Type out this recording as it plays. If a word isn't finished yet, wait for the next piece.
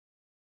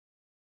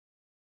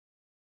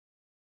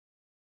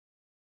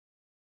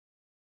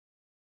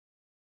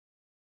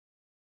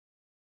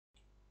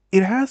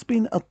It has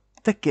been a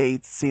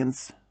decade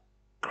since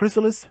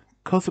Chrysalis,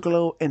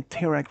 Cosuglo, and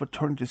Terek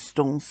returned to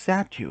Stone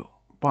Statue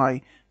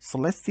by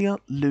Celestia,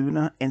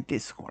 Luna, and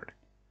Discord.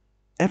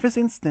 Ever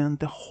since then,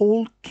 the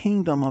whole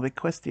kingdom of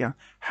Equestria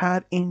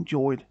had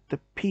enjoyed the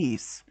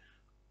peace,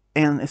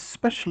 and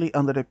especially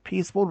under the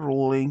peaceful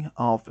ruling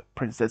of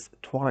Princess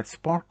Twilight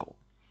Sparkle.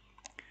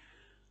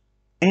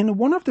 And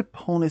one of the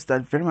ponies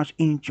that very much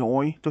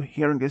enjoy to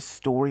hearing this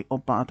story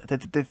about the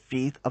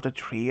defeat of the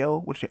trio,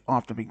 which they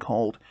often be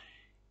called,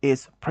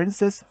 is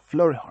Princess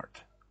Flurry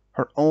Heart,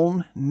 her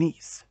own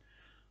niece.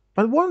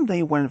 But one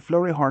day when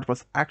Flurry Heart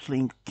was actually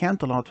in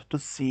Canterlot to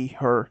see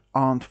her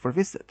aunt for a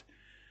visit,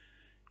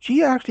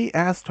 she actually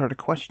asked her the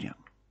question.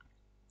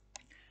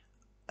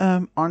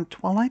 Aunt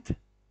Twilight?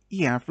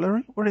 Yeah,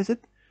 Flurry, what is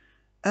it?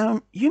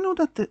 You know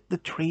that the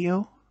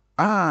trio?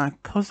 Ah,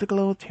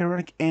 Cosuglo,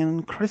 Terek,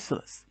 and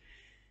Chrysalis.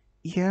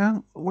 Yeah,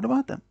 what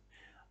about them?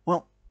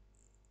 Well,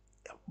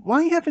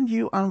 why haven't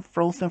you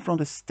unfrozen from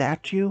the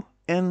statue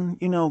and,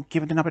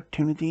 given an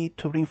opportunity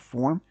to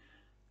reform,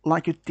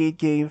 like you did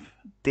give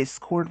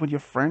Discord with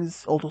your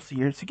friends all those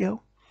years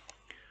ago?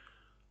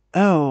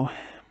 Oh,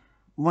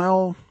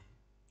 well,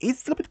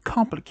 it's a bit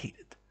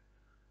complicated.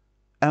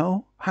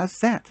 Oh, how's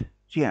that?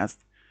 She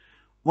asked.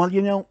 Well,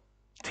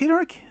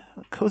 Tedric,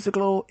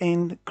 Cosuglo,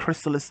 and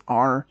Chrysalis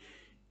are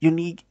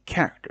unique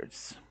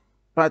characters,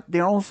 but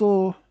they're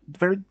also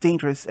very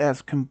dangerous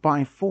as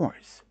combined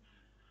force.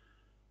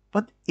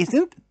 But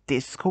isn't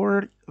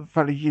Discord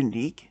very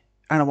unique?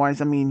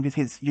 Otherwise, I mean, with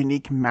his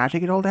unique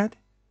magic and all that?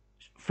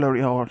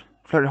 Flurry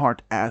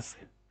Heart asked.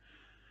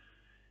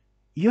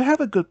 You have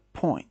a good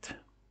point,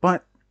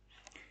 but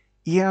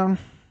yeah,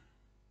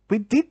 we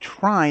did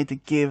try to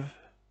give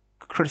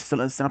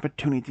Chrysalis an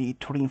opportunity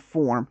to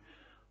reform,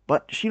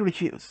 but she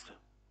refused.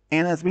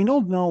 And as we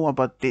don't know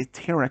about this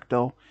Terek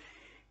though,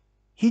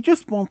 he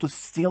just wants to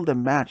steal the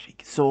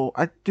magic, so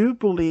I do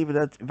believe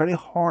that's very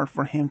hard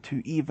for him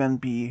to even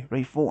be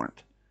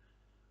reformed.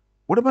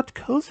 What about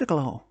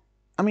Koziglo?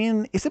 I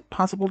mean, is it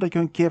possible they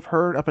can give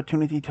her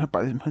opportunity to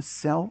by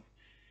herself?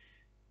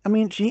 I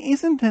mean, she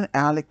isn't an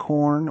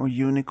alicorn or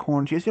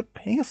unicorn, she's a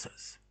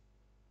Pegasus.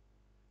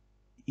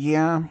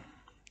 Yeah,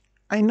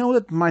 I know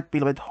that might be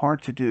a bit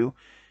hard to do,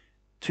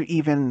 to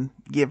even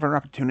give her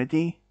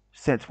opportunity,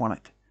 said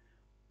Twilight.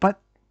 But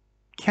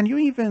can you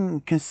even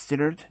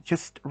consider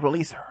just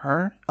release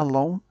her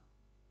alone?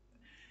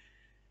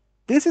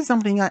 This is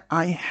something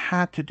I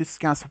had to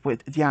discuss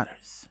with the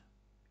others.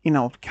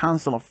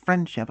 Council of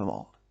Friendship and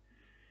all.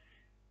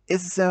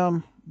 It's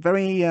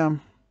very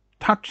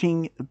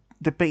touching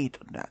debate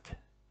on that.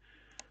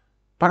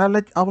 But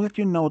I'll let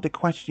you know the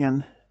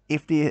question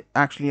if they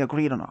actually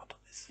agreed or not on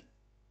this.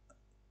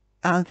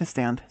 I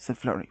understand, said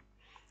Flurry.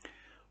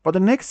 But the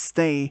next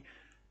day,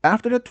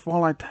 after the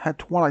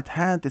Twilight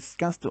had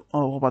discussed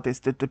all about this,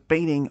 the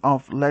debating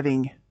of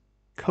letting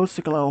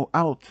Cosuglo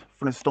out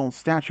from the stone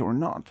statue or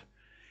not.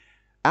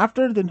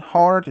 After the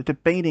hard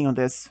debating on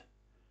this,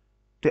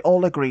 they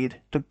all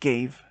agreed to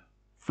give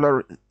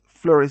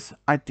Flurry's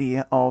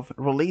idea of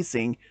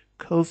releasing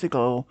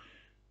Cosuglo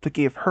to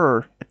give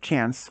her a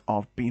chance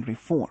of being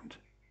reformed.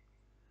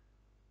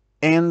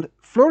 And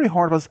Flurry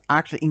Heart was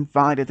actually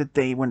invited the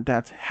day when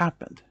that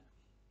happened.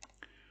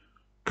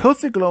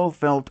 Cosuglo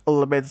felt a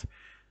little bit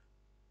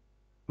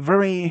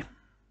very,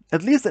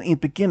 at least in the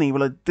beginning, a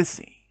little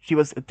dizzy. She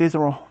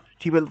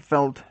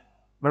felt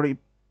very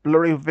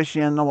blurry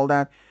vision and all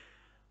that.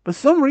 For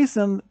some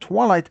reason,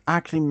 Twilight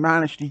actually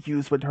managed to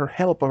use with her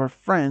help of her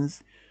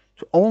friends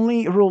to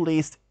only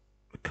release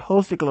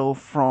Cosuglo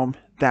from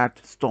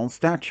that stone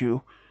statue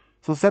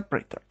to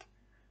separate that.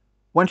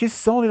 When she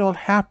saw it all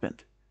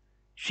happened,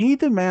 she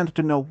demanded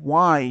to know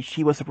why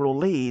she was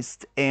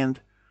released, and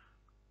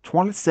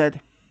Twilight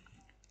said,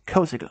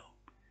 Cosuglo,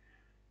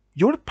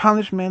 your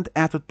punishment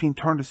after being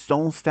turned to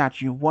stone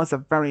statue was a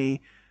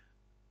very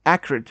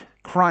accurate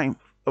crime,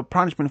 a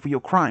punishment for your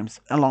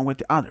crimes along with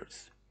the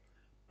others.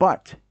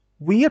 But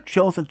we have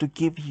chosen to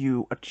give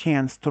you a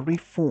chance to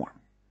reform.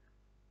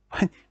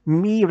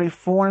 Me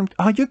reformed?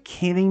 Are you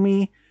kidding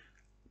me?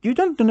 You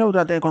don't know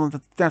that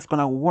that's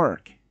gonna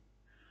work.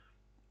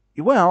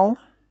 Well,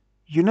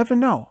 you never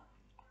know.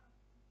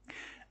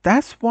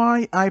 That's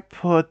why I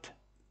put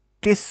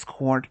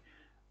Discord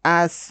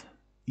as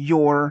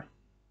your,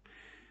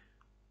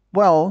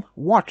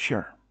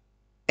 watcher.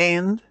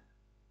 And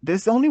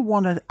there's only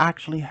one that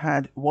actually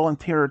had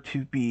volunteered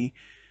to be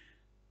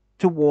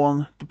the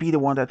one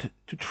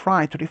to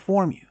try to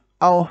reform you.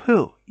 Oh,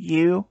 who?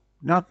 You?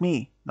 Not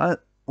me.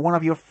 Not one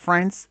of your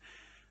friends?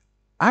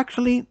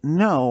 Actually,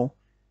 no.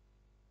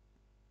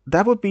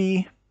 That would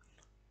be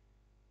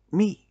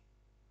me.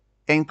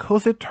 And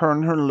Kosa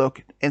turned her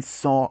look and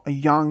saw a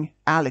young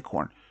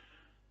alicorn.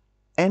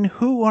 And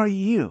who are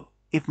you,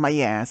 if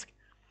may ask?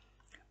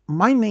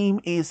 My name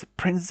is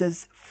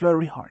Princess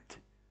Flurry Heart.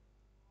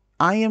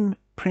 I am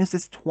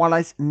Princess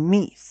Twilight's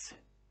niece.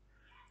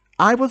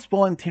 I was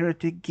volunteered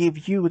to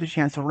give you the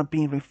chance of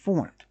being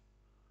reformed.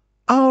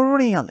 Oh,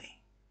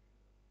 really?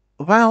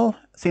 Well,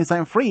 since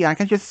I'm free, I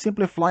can just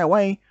simply fly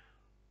away.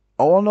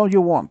 Oh, no,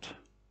 you won't.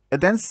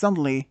 And then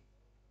suddenly,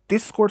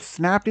 Discord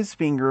snapped his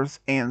fingers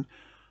and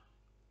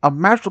a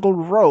magical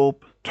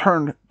rope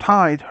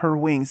tied her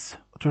wings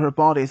to her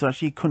body so that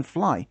she couldn't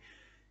fly.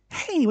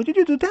 Hey, what did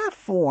you do that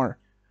for?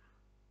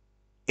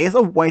 It's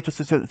a way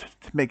to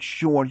make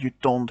sure you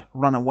don't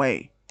run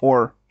away,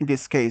 or in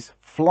this case,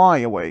 fly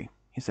away,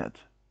 he said.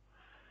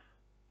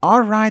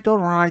 Alright,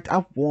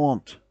 I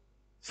won't.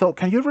 So,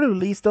 can you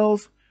release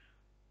those?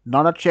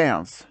 Not a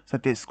chance,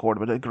 said Discord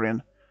with a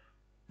grin.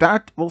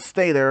 That will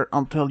stay there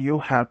until you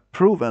have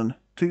proven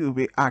to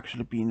be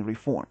actually being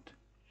reformed.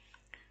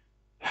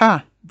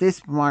 Ha,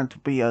 this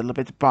might be a little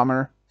bit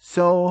bummer.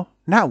 So,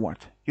 now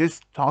what? You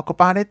just talk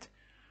about it?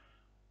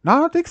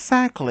 Not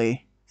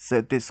exactly,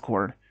 said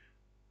Discord.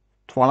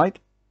 Twilight?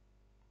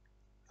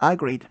 I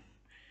agreed.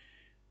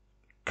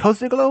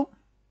 Cozy Glow?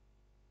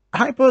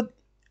 I put,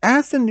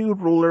 as the new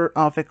ruler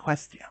of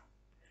Equestria,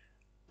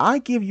 I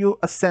give you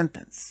a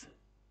sentence.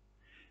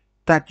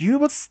 That you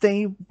will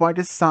stay by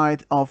the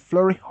side of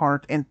Flurry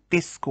Heart and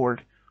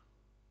Discord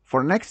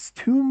for the next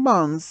 2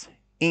 months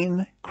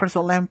in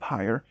Crystal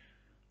Empire,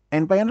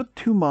 and by another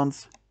 2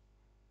 months,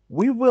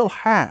 we will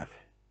have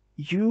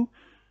you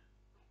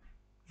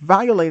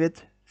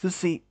violated to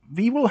see,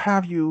 we will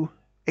have you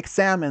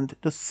examined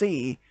to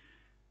see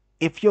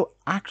if you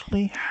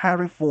actually have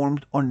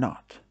reformed or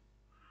not.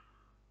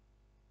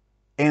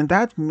 And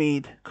that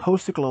made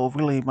Cozy Glow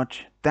really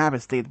much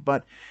devastated,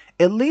 but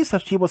at least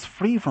that she was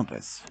free from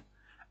this.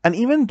 And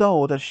even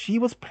though that she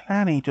was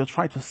planning to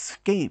try to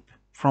escape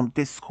from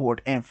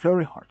Discord and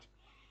Flurry Heart.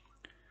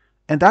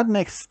 And that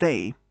next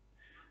day,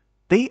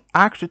 they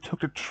actually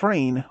took the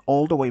train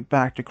all the way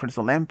back to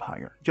Crystal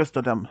Empire, just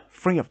to them,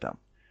 3 of them.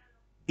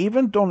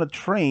 Even though on the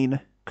train,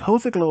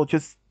 Cozy Glow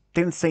just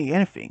didn't say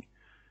anything.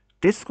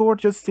 Discord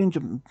just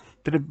didn't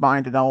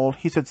mind at all.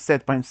 He just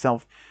said by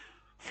himself,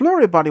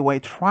 Flurry, by the way,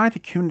 tried to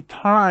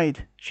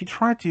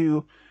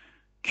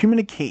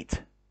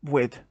communicate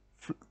with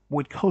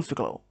Cozy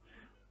Glow,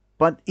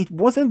 but it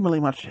wasn't really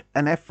much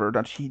an effort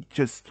that she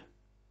just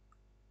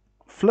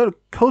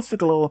Cozy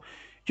Glow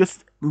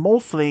just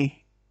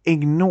mostly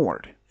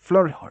ignored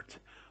Flurry Heart.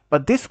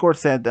 But Discord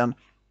said then,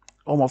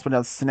 almost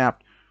without a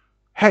snap,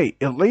 hey,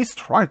 at least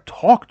try to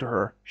talk to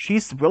her.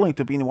 She's willing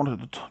to be the one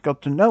to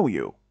get to know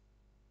you.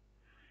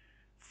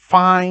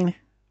 Fine.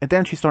 And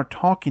then she started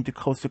talking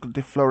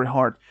to Flurry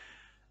Heart.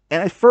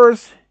 And at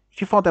first,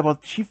 she felt that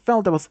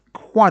was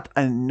quite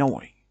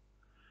annoying.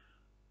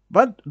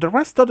 But the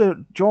rest of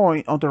the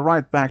joy on the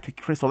ride back to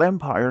Crystal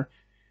Empire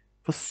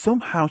was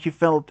somehow she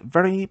felt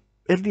very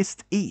at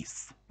least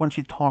ease when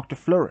she talked to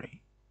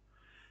Flurry.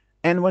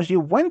 And when she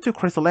went to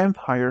Crystal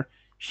Empire,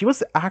 she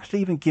was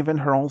actually even given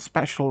her own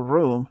special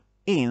room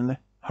in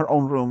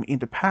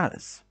the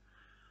palace.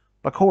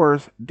 Of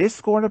course,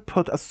 Discord had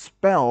put a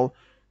spell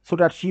so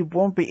that she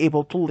won't be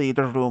able to leave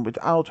the room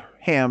without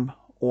him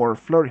or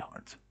Flurry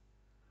Heart.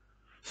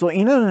 So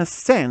in a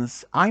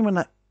sense,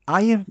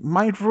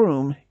 my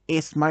room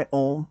is my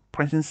own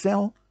prison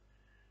cell.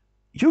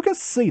 You can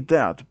say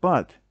that,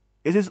 but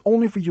it is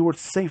only for your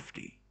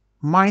safety.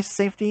 My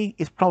safety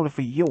is probably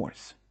for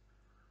yours.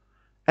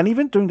 And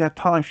even during that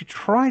time, she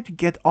tried to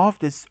get off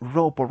this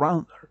rope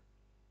around her,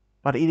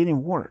 but it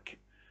didn't work,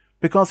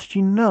 because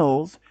she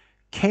knows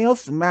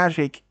chaos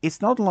magic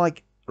is not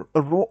like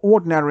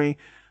ordinary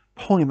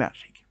holy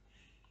magic.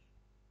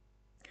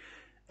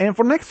 And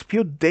for the next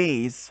few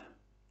days,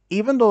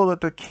 even though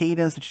the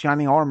Cadence and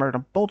Shining Armor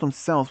both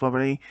themselves were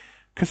very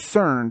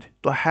concerned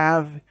to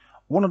have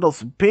one of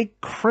those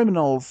big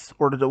criminals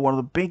or one of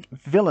the big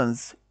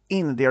villains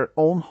in their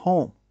own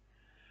home,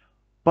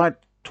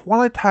 but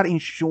Twilight had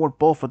ensured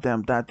both of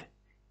them that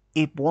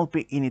it won't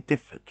be any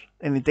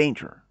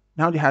danger.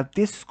 Now they have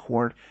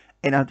Discord,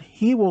 and that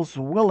he was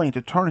willing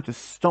to turn into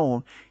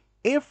stone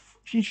if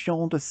she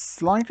showed the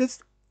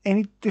slightest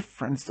any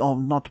difference of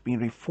not being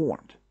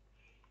reformed.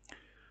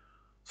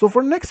 So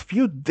for the next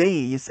few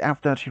days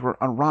after she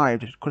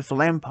arrived at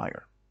Crystal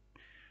Empire,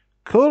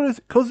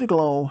 Cozy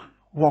Glow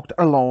walked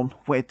alone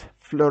with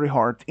Flurry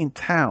Heart in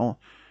town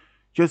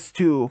just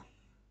to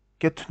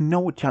get to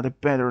know each other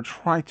better,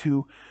 try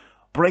to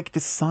break the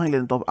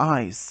silence of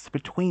ice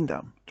between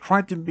them,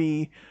 try to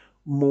be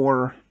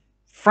more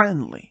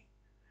friendly.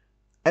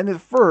 And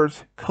at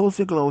first,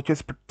 Cozy Glow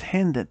just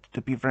pretended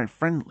to be very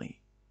friendly.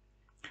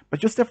 But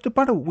just after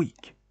about a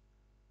week,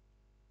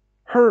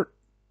 her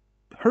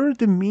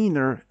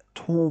demeanor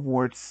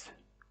towards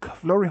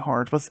Flurry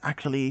Heart was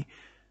actually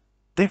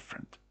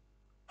different.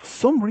 For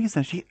some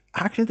reason, she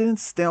actually didn't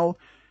still,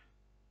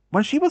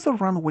 when she was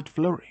around with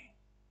Flurry,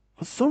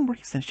 for some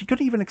reason, she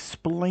couldn't even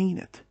explain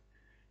it.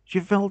 She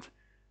felt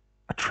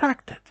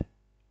attracted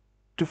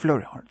to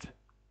Flurry Heart.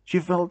 She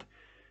felt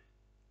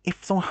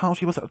if somehow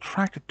she was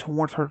attracted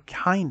towards her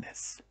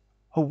kindness,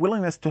 her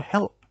willingness to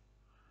help.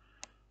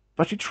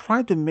 But she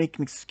tried to make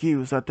an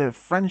excuse that their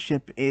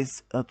friendship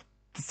is a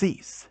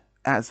disease,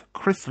 as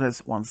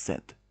Chrysalis once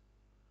said.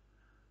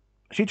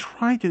 She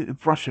tried to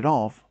brush it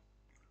off,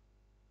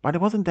 but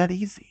it wasn't that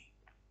easy.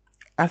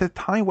 As the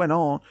time went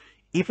on,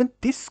 even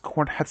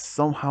Discord had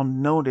somehow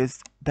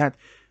noticed that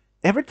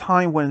every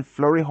time when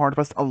Flurry Heart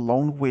was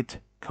alone with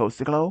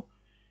Cozy Glow,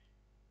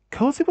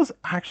 Cozy was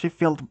actually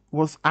felt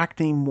was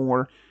acting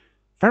more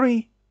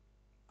very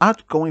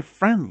outgoing,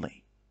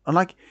 friendly.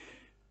 Unlike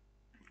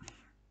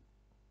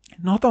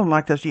not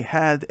unlike that she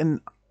had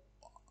an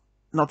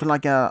not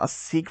like a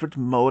secret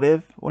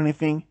motive or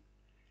anything.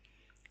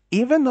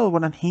 Even though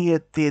when he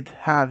did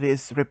have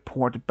his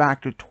report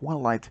back to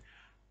Twilight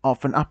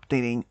of an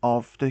updating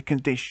of the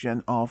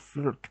condition of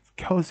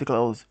Cozy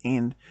Glows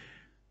in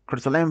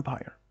Crystal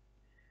Empire.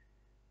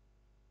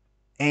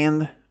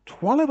 And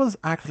Twilight was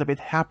actually a bit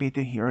happy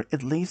to hear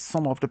at least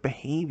some of the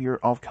behavior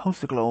of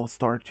Cozy Glow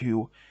start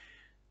to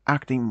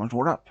acting much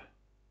more up.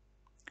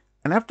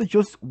 And after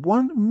just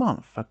 1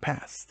 month had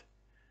passed,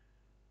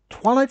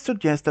 Twilight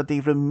suggests that they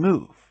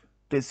remove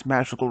this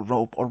magical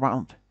rope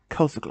around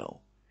Cozy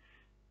Glow.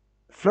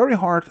 Flurry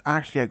Heart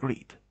actually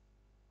agreed,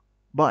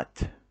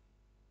 but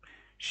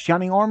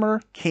Shining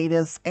Armor,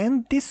 Cadence,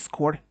 and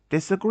Discord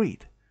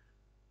disagreed.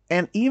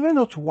 And even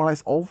though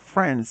Twilight's old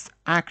friends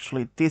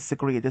actually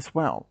disagreed as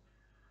well.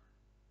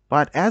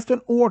 But as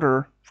an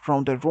order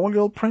from the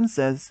royal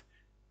princess,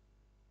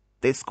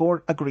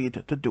 Discord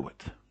agreed to do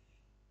it.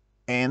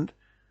 And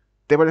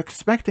they were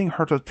expecting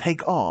her to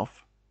take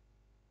off,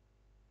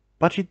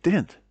 but she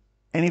didn't.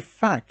 And in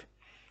fact,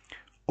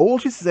 all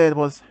she said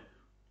was,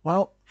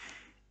 well,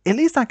 at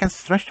least I can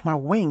stretch my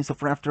wings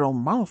for after a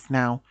month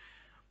now.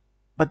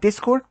 But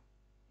Discord?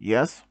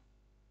 Yes.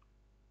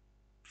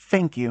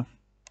 Thank you.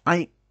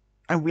 I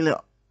I really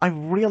I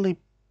really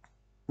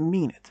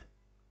mean it.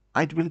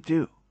 I really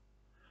do.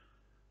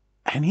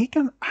 And he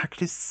can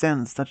actually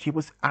sense that she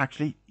was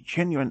actually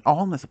genuine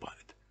honest about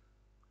it.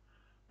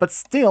 But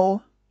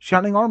still,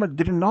 Shining Armor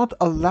did not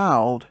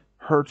allow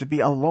her to be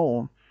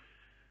alone.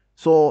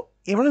 So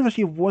even if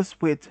she was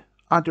with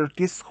either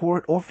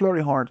Discord or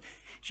Flurry Heart,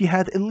 she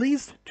had at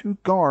least 2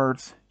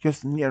 guards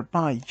just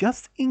nearby,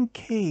 just in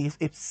case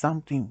if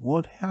something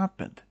would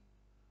happen.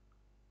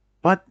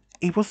 But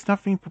it was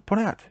nothing for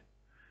that.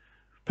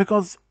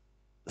 Because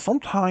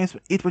sometimes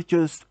it was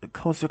just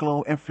Cozy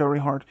Glow and Flurry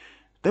Heart.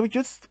 They were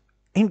just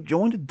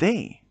enjoying the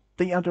day.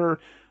 They either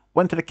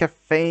went to the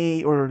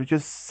cafe or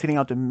just sitting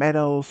out the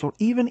meadows or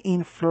even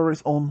in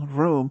Flurry's own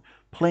room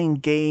playing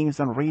games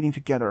and reading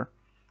together.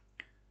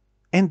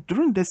 And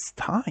during this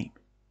time,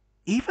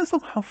 even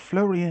somehow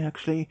Flurry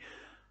actually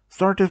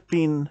started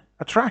being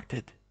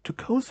attracted to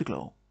Cozy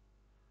Glow.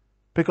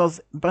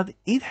 But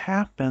it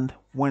happened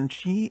when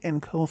she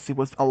and Cozy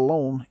was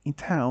alone in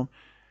town.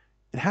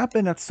 It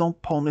happened that some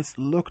ponies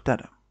looked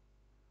at him,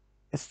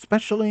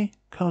 especially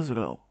Cozy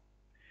Glow,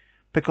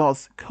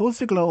 because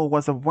Cozy Glow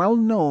was a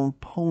well-known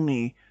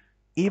pony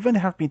even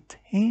have been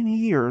 10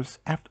 years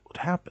after what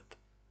happened.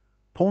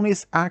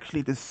 Ponies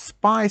actually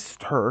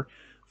despised her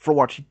for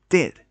what she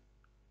did.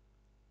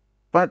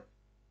 But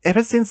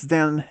ever since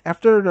then,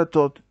 after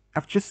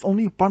just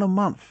only about a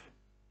month,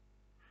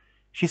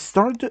 she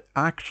started to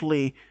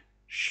actually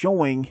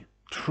showing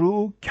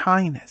true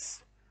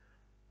kindness.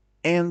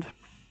 And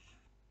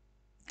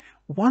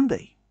one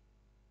day,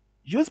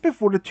 just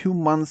before the 2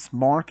 months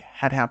mark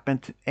had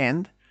happened to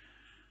end,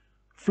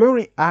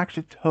 Flurry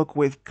actually took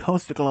with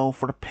Cozy Glow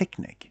for a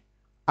picnic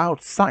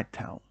outside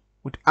town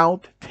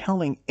without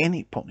telling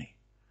any pony,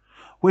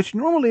 which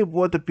normally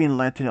would have been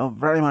led to a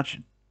very much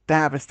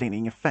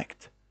devastating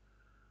effect.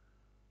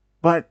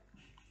 But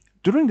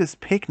during this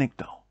picnic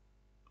though,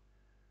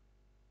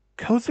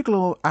 Cozy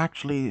Glow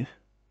actually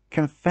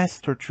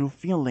confessed her true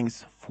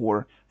feelings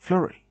for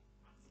Flurry,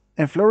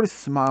 and Flurry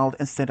smiled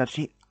and said that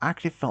she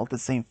actually felt the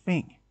same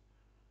thing.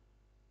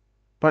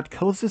 But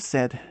Cozy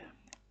said,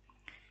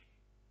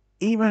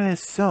 even if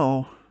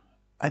so,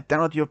 I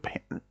doubt your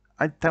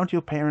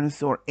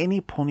parents or any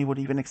pony would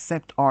even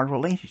accept our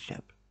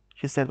relationship,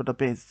 she said with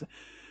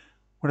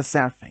a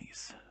sad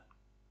face.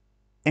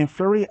 And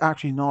Flurry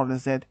actually nodded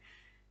and said,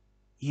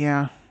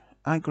 yeah,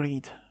 I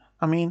agreed.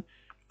 I mean,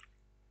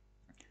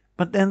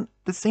 but then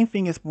the same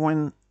thing is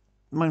when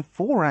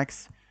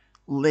Thorax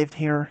lived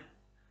here,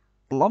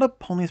 a lot of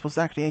ponies was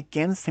actually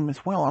against him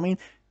as well. I mean,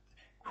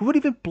 who would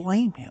even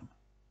blame him?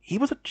 He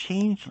was a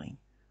changeling.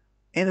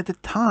 And at the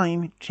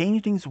time,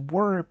 changelings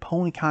were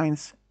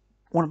ponykind's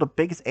one of the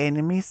biggest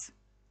enemies.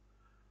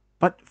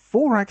 But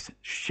Thorax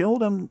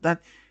showed them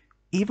that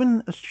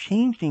even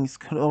changelings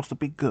could also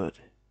be good.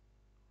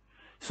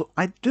 So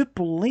I do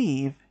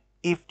believe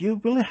if you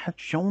really had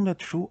shown the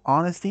true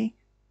honesty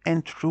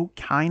and true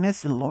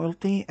kindness and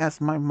loyalty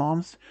my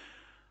mom's,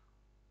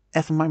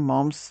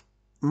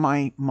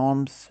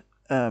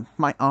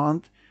 my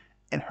aunt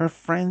and her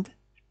friend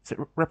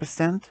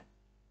represent,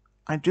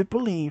 I do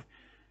believe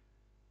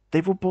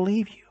they will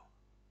believe you.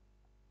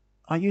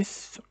 Are you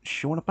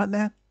sure about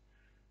that?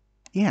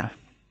 Yeah.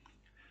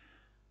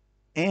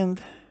 And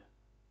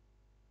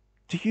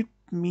do you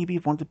maybe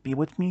want to be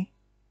with me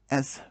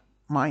as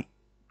my,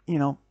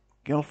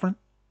 girlfriend?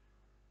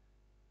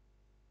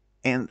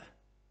 And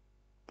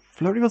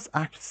Flurry was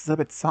actually a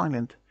bit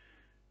silent,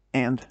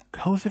 and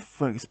Cozy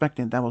was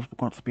expecting that was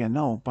going to be a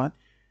no, but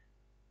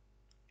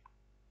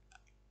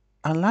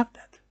I love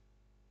that.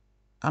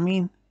 I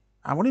mean,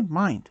 I wouldn't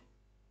mind.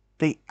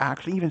 They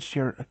actually even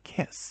shared a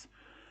kiss.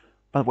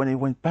 But when they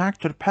went back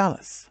to the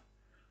palace,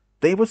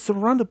 they were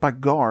surrounded by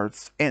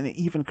guards and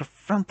even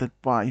confronted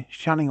by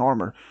shining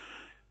armor.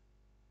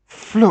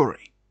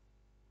 Flurry,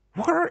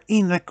 where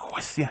in the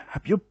question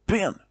have you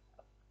been?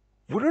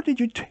 Where did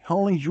you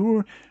tell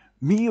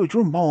me or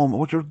your mom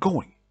where you're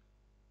going?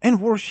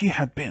 And where she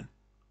had been?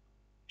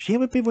 She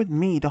would be with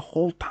me the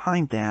whole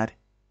time, Dad.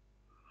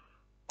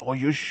 Are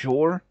you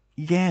sure?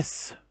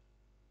 Yes.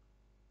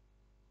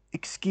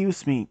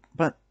 Excuse me,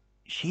 but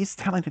she's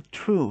telling the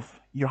truth,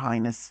 Your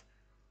Highness.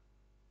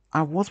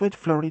 I was with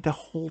Flurry the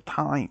whole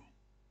time.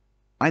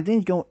 I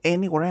didn't go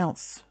anywhere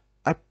else.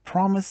 I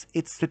promise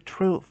it's the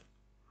truth.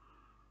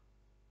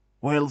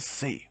 We'll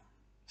see,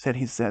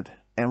 he said,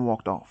 and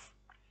walked off.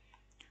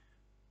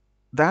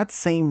 That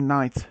same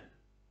night,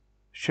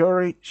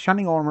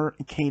 Shining Armor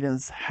and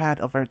Cadence had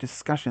their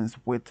discussions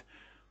with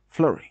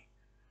Flurry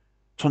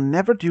to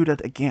never do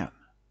that again,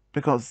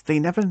 because they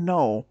never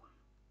know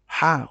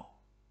how,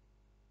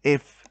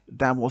 if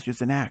that was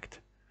just an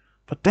act.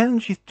 But then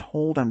she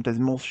told them the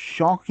most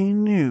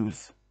shocking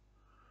news.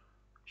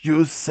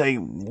 You say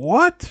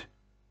what?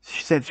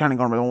 She said, Shining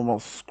Armor,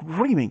 almost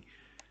screaming.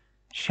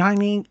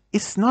 Shining,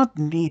 it's not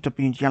need to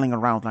be yelling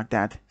around like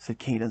that, said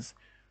Cadence.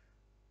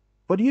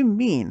 What do you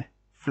mean,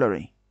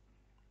 Flurry?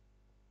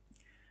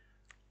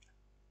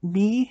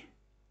 Me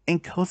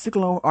and Cozy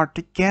Glow are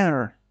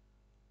together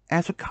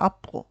as a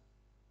couple.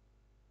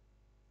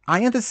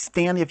 I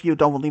understand if you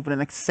don't believe it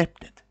and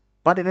accept it,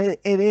 but it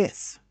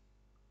is.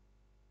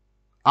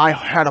 I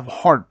had a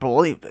hard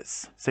believe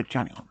this, said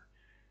Shining Armor.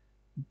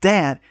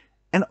 Dad,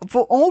 and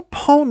for all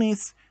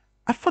ponies,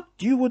 I thought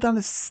you would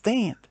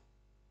understand.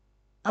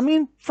 I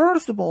mean,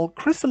 first of all,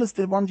 Chrysalis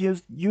did want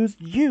to use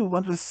you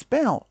under the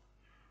spell.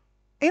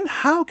 And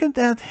how can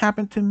that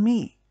happen to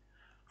me?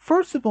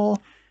 First of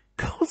all,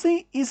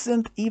 Cozy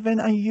isn't even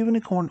a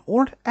unicorn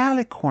or an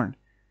alicorn.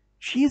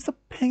 She is a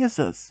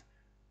Pegasus.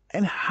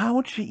 And how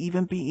would she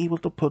even be able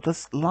to put a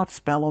slot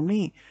spell on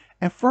me?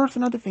 And first,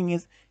 another thing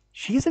is,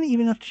 she isn't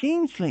even a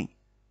changeling.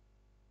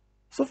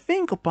 So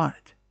think about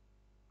it.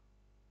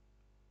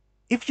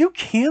 If you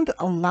can't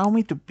allow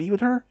me to be with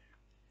her,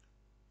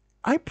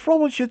 I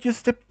probably should just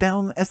step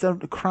down as the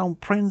crown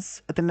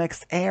prince at the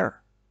next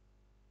heir.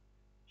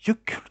 You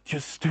could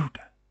just do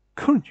that,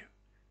 couldn't you?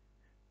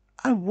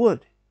 I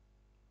would.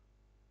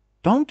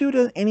 Don't do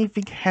that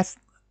anything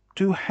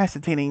too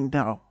hesitating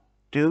now,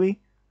 do we?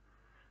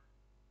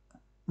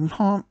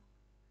 Mom,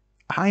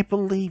 I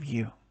believe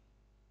you.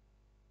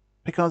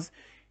 Because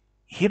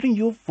hearing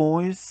your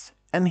voice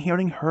and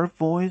hearing her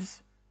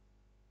voice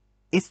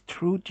is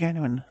true,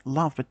 genuine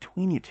love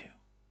between you two,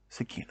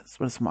 said Cadence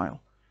with a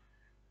smile.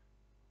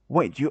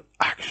 Wait, you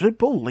actually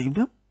believe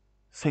them?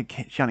 Said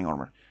Shining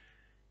Armor.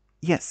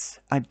 Yes,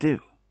 I do.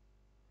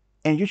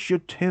 And you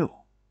should too.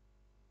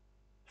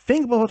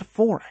 Think about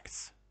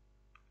Forax.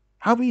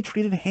 How we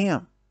treated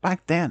him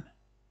back then.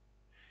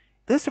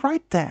 That's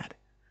right, Dad.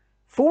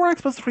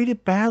 Forax was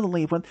treated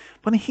badly, but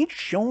when he'd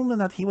shown them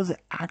that he was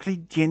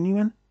actually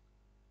genuine,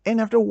 and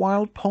after a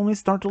while ponies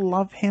started to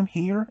love him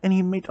here, and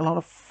he made a lot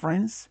of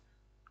friends.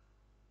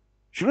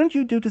 Shouldn't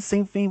you do the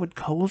same thing with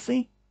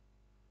Cozy?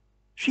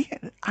 She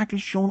had actually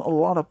shown a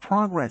lot of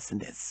progress in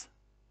this.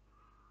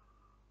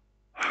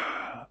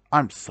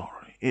 I'm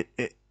sorry.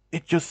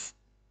 It just...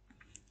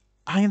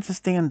 I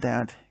understand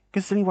that,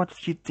 considering what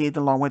she did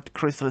along with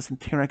Chrysalis and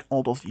Tyrek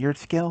all those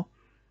years ago.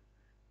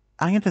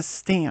 I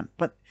understand,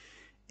 but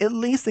at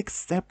least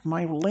accept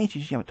my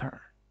relationship with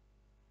her.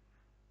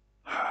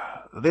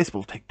 This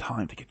will take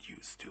time to get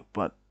used to,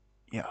 but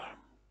yeah,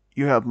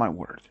 you have my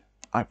word.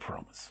 I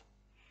promise.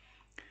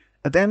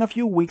 And then a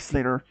few weeks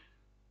later,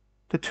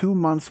 the 2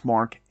 months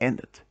mark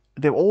ended.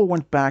 They all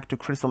went back to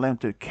Chrysalem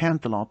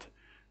Canterlot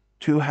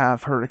to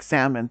have her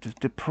examined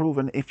to prove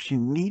if she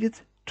needed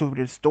to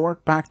be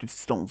restored back to the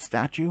stone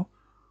statue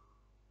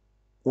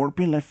or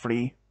be left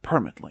free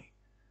permanently.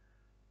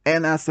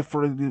 And as they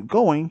were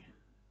going,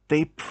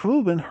 they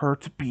proven her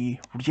to be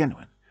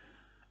genuine.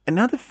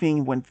 Another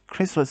thing when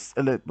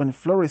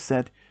Flurry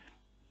said,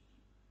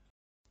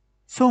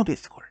 "So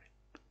Discord,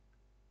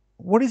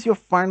 what is your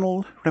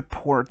final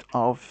report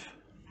of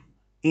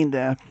in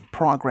the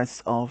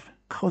progress of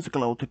Cozy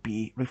Glow to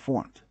be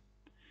reformed?"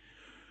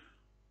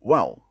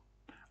 Well,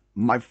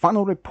 my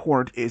final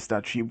report is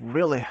that she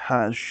really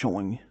has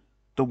shown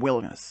the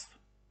willingness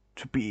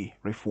to be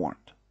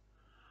reformed.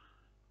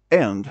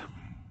 And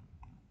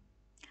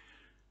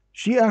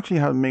she actually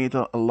has made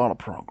a lot of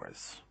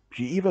progress.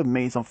 She even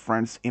made some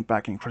friends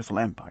back in Crystal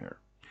Empire.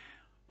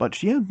 But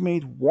she has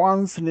made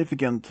one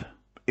significant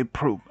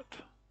improvement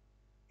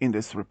in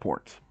this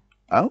report.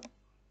 Oh?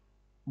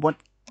 What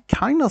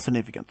kind of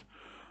significant?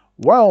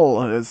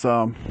 Well, it's,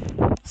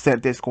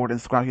 said Discord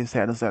and scratched his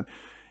head and said,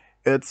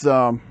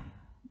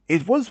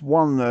 it was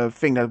one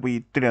thing that we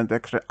didn't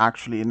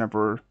actually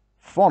never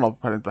thought of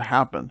for it to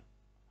happen.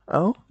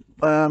 Oh?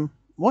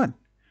 What?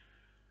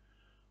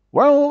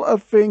 Well, I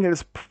think it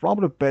is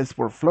probably best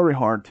for Flurry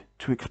Heart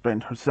to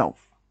explain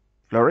herself.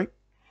 Flurry?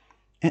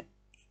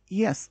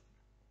 Yes.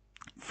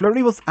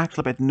 Flurry was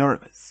actually a bit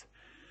nervous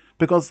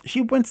because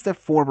she went a step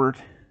forward,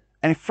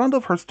 and in front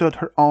of her stood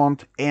her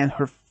aunt and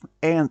her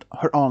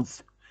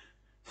aunt's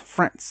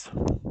friends.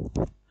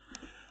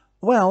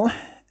 Well,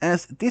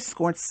 as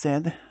Discord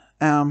said,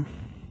 um,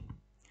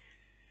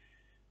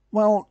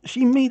 well,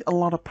 she made a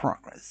lot of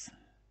progress.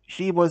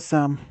 She was,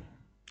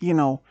 you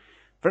know,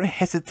 very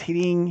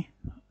hesitating.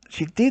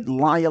 She did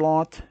lie a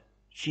lot.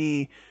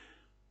 She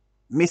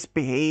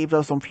misbehaved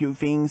on some few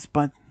things,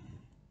 but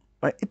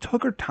it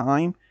took her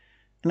time.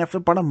 And after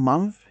about a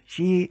month,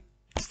 she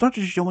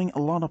started showing a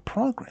lot of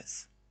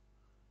progress.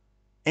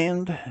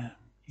 And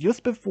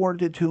just before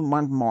the 2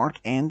 month mark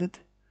ended,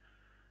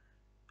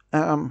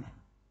 um,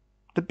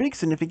 the big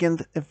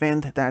significant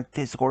event that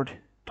Discord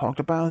talked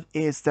about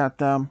is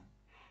that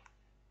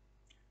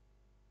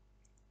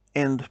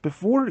and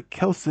before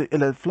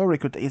Flurry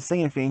could say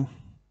anything,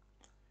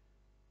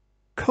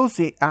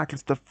 Cozy actually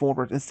stepped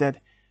forward and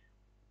said,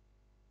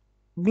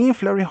 "Me and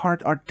Flurry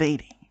Heart are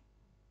dating."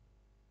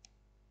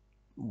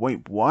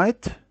 "Wait,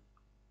 what?"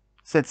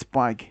 said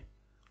Spike.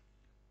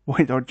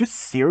 "Wait, are you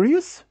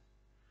serious?"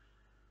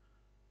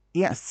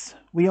 "Yes,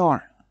 we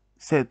are,"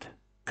 said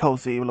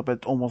Cozy,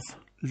 almost a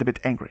little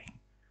bit angry.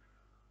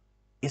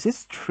 "Is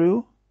this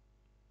true,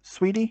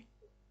 sweetie?"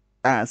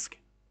 asked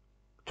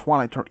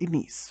Twilight her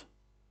niece.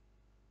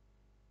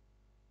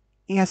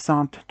 "Yes,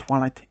 Aunt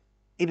Twilight,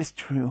 it is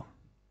true.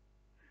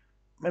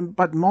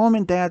 But Mom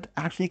and Dad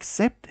actually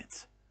accept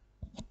it.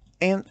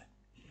 And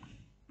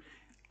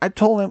I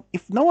told them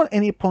if no one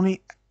any pony,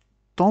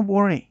 don't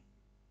worry."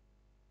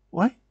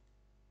 "What?"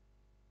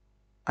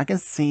 I can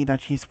see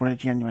that she's very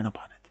genuine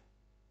about it.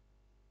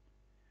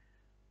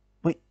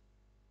 "Wait,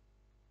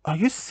 are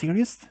you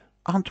serious,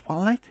 Aunt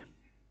Twilight?"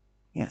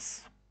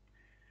 "Yes."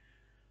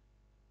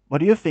 "What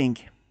do you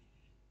think?"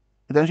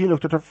 And then she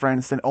looked at her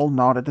friends and all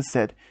nodded and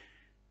said,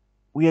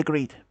 "We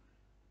agreed."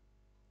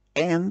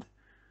 And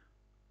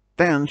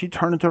then she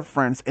turned to her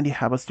friends and they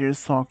have a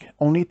serious talk,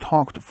 only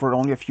talked for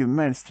only a few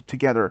minutes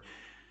together.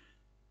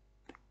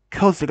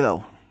 "Cozy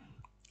Glow."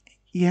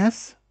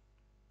 "Yes?"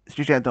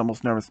 she said,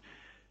 almost nervous.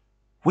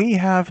 "We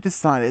have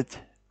decided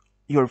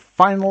your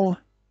final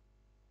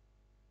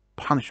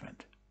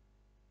punishment."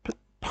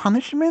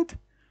 Punishment?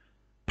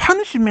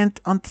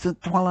 Punishment, Aunt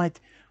Twilight?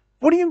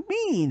 What do you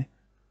mean?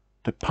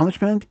 "The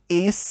punishment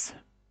is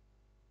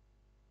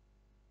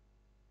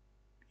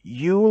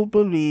you'll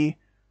be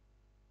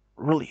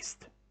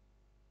released."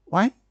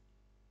 "What?"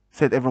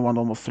 said everyone,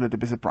 almost a little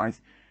bit surprised.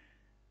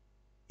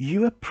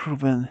 "You have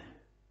proven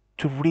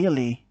to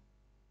really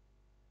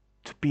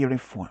to be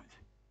reformed.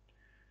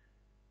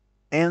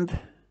 And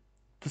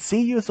to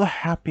see you so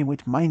happy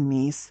with my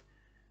niece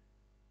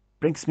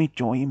brings me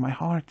joy in my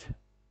heart."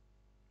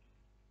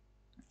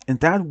 And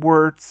that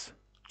words,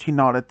 she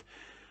nodded.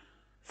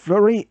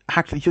 Flurry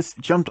actually just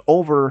jumped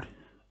over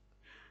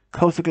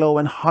Cozy Glow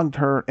and hugged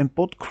her, and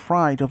both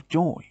cried of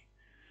joy.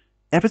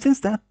 Ever since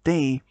that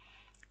day,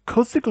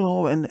 Cozy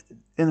Glow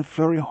and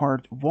Flurry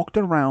Heart walked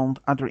around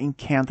either in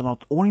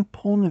Canterlot or in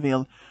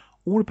Ponyville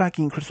or back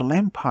in Crystal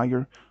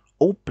Empire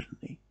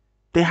openly.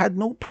 They had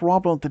no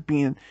problem to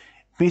being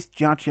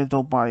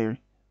misjudged by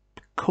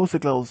Cozy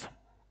Glow's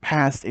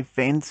past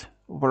events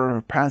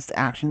or past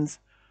actions.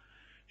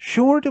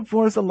 Sure, there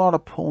was a lot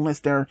of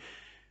ponies there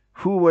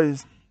who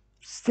was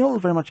still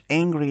very much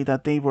angry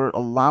that they were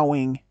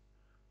allowing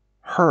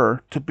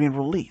her to be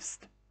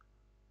released.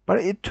 But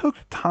it took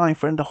time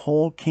for the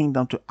whole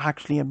kingdom to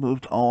actually have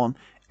moved on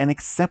and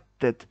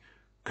accepted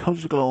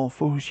Cozy Glow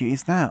for who she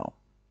is now.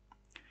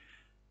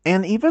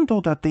 And even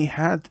though that they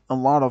had a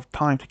lot of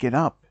time to get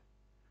up,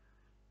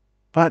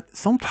 but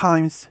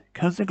sometimes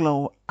Cozy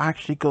Glow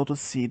actually go to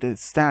see the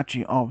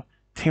statue of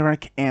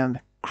Tirak and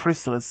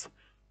Chrysalis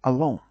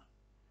alone.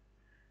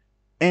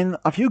 And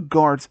a few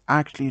guards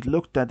actually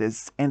looked at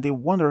this and they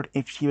wondered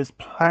if she was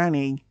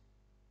planning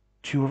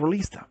to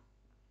release them.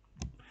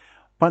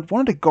 But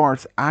one of the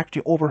guards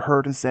actually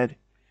overheard and said,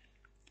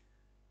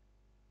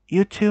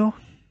 "You two,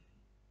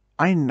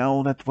 I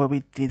know that what we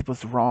did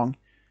was wrong,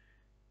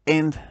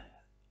 and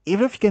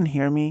even if you can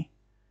hear me,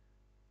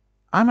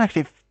 I'm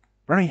actually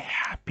very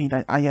happy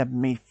that I have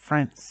made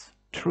friends,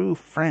 true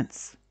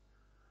friends.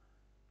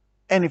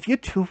 And if you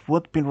two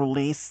would be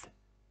released,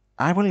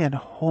 I really had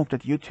hoped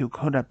that you two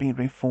could have been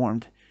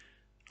reformed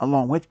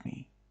along with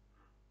me.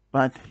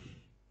 But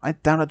I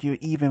doubt that you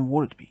even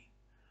would be."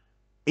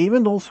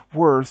 Even those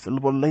words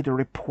were later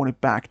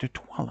reported back to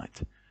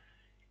Twilight.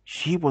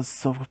 She was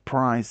so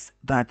surprised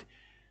that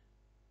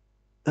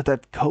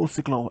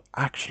Cozy Glow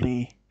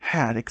actually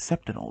had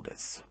accepted all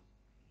this.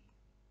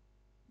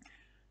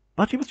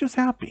 But she was just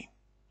happy.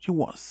 She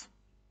was.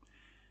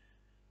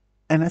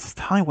 And as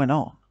time went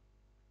on,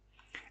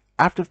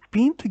 after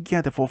being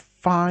together for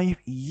 5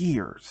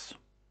 years,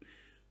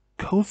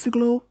 Cozy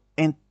Glow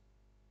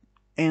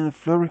and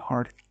Flurry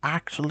Heart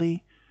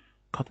actually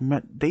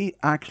they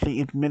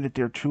actually admitted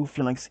their true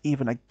feelings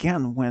even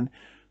again when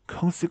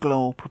Cozy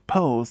Glow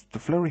proposed to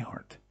Flurry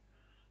Heart.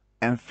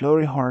 And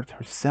Flurry Heart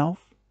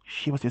herself,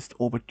 she was just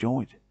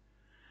overjoyed.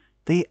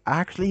 They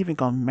actually even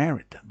got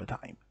married at the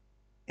time.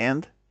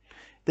 And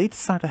they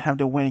decided to have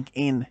the wedding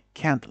in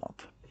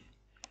Candlelight.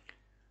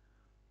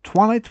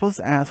 Twilight was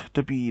asked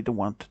to be the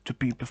one to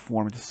be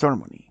performing the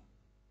ceremony,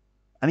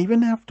 and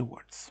even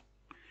afterwards,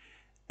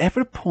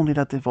 every pony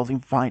that was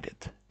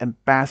invited,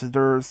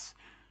 ambassadors,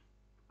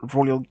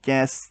 royal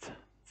guests,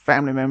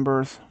 family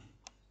members,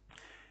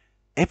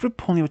 every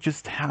pony was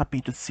just happy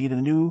to see the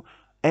new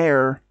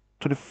heir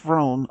to the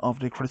throne of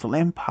the Crystal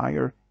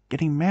Empire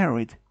getting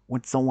married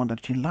with someone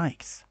that she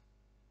likes.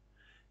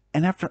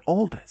 And after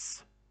all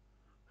this,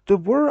 there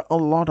were a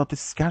lot of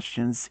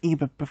discussions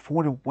even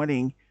before the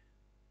wedding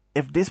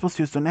if this was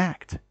just an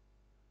act.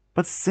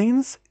 But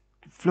since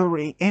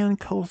Flurry and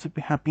Cozy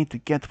have been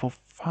together for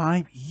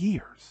 5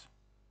 years,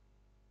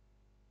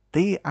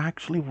 they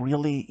actually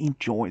really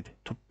enjoyed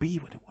to be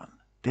with the one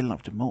they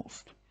loved the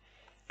most.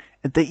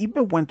 And they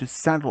even went to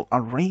Saudi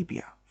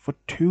Arabia for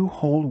 2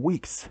 whole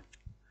weeks.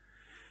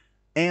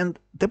 And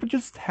they were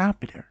just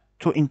happy there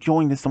to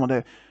enjoying some of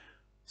the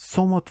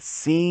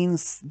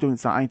scenes, doing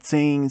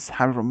sightseeings,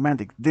 having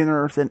romantic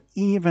dinners, and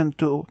even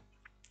to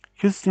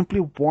just simply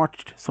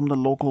watch some of the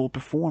local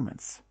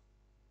performance.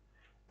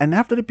 And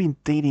after they've been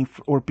dating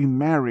or been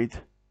married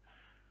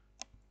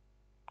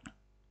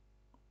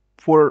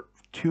for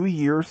 2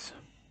 years,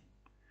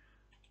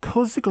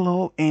 Cozy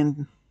Glow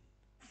and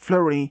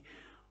Flurry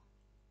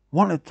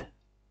wanted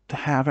to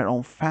have her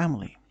own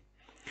family.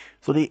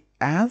 So they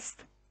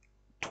asked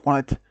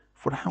Twilight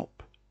for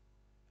help,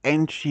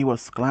 and she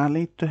was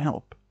gladly to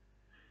help.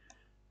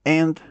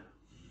 And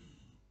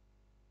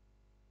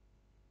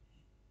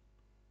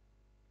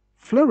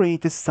Flurry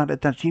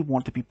decided that she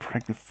wanted to be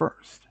pregnant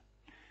first.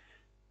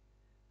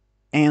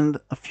 And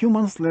a few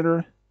months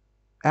later,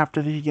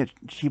 after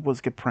she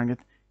was get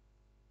pregnant,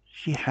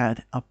 she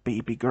had a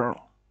baby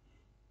girl.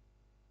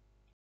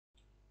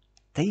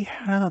 They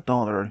had a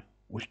daughter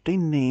which they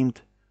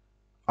named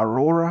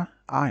Aurora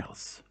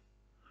Isles.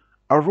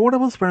 Aurora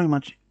was very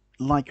much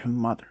like her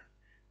mother,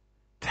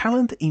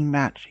 talented in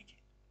magic,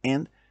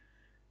 and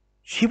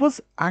she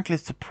was actually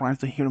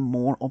surprised to hear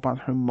more about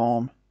her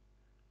mom,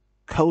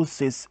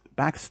 Cozy's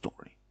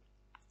backstory.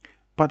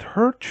 But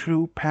her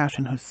true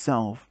passion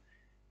herself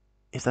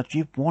is that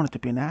she wanted to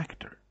be an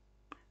actor.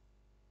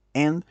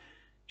 And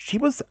she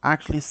was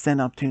actually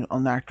sent up to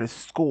an actress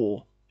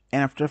school,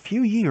 and after a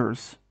few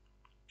years,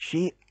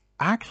 she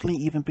actually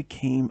even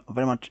became a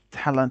very much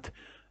talented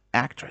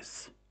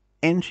actress.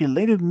 And she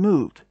later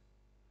moved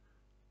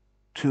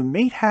to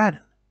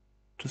Manhattan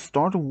to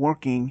start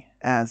working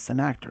as an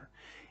actor.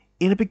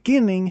 In the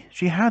beginning,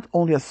 she had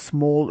only a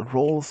small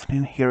roles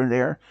in here and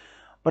there,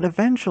 but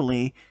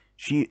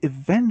she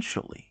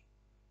eventually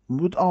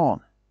moved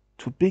on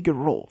to bigger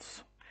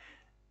roles.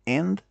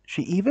 And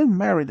she even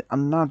married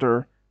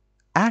another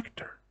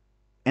actor.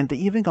 And they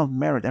even got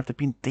married after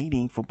being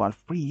dating for about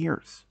 3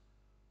 years.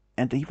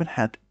 And they even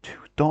had 2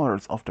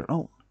 daughters of their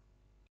own.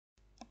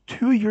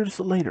 2 years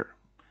later,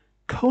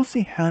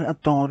 Cozy had a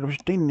daughter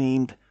which they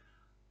named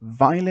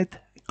Violet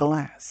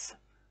Glass.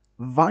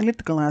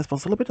 Violet Glass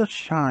was a little bit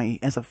shy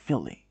as a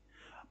filly,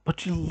 but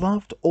she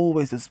loved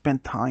always to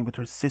spend time with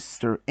her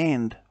sister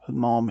and her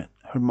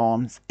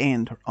mom's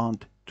and her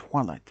aunt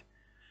Twilight.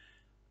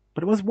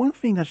 But it was one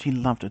thing that she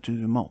loved to do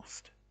the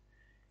most.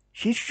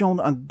 She shown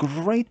a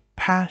great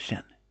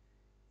passion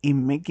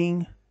in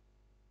making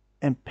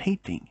and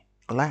painting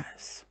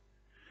glass.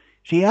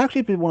 She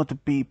actually wanted to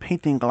be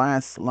painting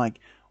glass like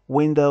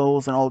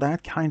windows and all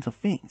that kinds of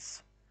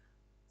things.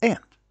 And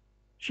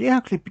she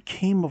actually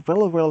became a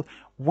very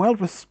well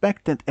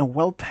respected and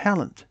well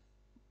talented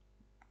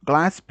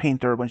glass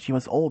painter when she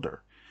was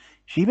older.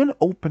 She even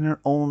opened her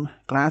own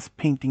glass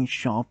painting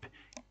shop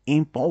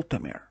in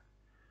Baltimore.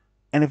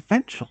 And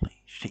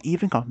eventually, she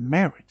even got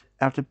married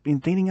after being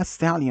dating a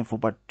stallion for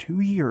about 2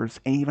 years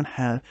and even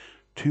had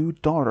 2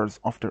 daughters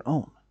of their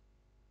own.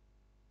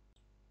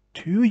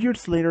 2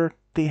 years later,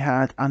 they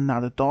had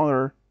another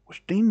daughter,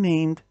 which they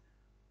named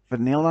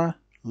Vanilla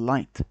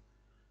Light.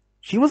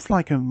 She was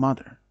like her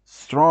mother,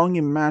 strong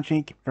in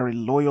magic, very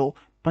loyal,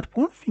 but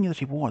one thing that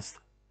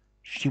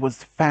she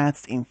was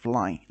fast in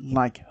flying,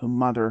 like her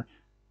mother,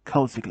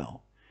 Cozy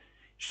Glow.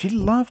 She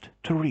loved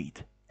to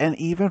read and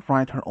even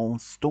write her own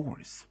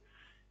stories.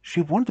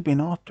 She wanted to be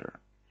an author.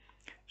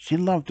 She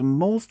loved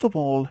most of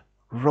all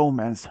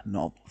romance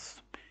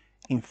novels.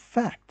 In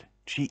fact,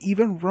 she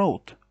even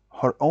wrote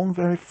her own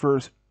very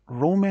first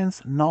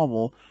romance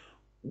novel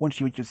when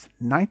she was just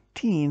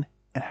 19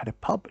 and had it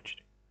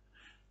published.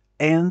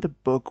 And the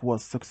book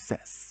was a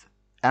success.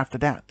 After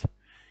that,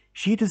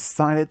 she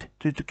decided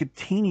to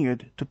continue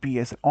to be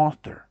as an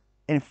author,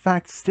 and in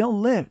fact still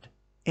lived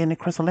in the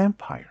Crystal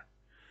Empire.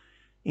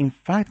 In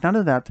fact, none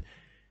of that,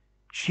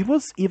 she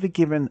was even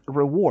given a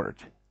reward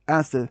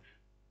as the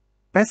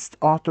best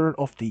author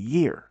of the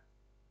year.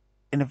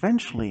 And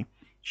eventually,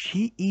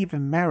 she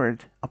even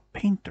married a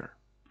painter.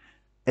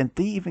 And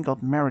they even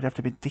got married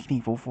after being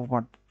dating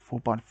for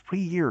about 3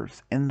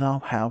 years and now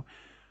have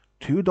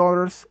 2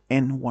 daughters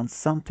and one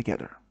son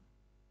together.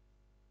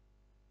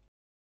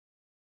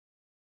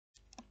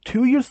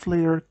 2 years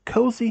later,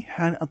 Cozy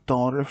had a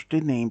daughter they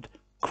named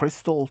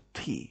Crystal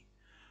T.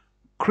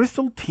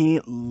 Crystal Tea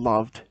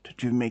loved to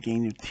do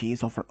making new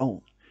teas of her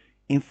own.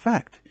 In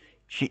fact,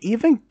 she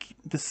even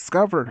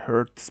discovered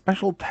her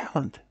special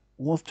talent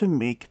was to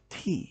make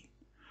tea.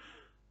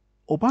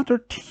 About her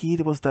tea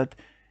was that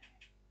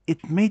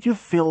it made you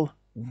feel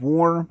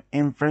warm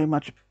and very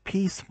much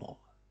peaceful.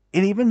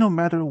 And even no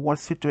matter what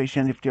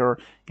situation, if you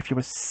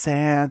were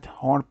sad,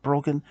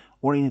 heartbroken,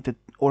 or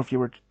if you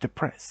were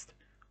depressed,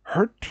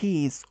 her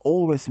teas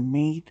always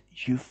made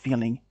you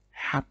feeling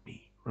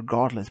happy,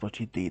 regardless what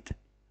she did.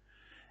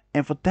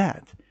 And for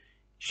that,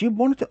 she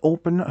wanted to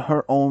open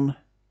her own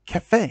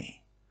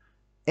cafe,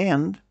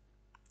 and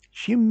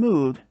she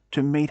moved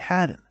to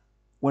Manhattan,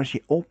 where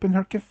she opened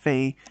her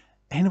cafe,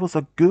 and it was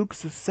a good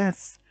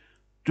success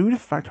due to the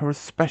fact her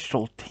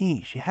special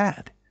tea she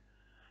had.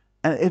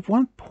 And at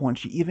one point,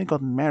 she even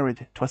got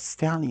married to a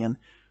stallion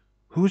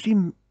who she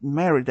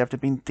married after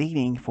being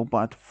dating for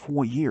about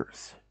 4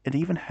 years, and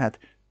even had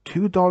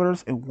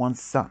 $2 and 1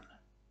 cent.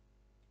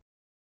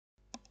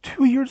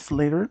 2 years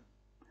later,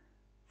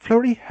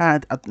 Flurry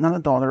had another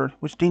daughter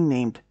which they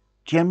named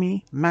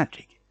Jemmy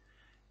Magic.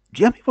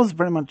 Jemmy was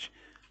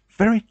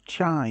very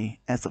shy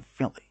as a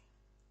filly,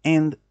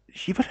 and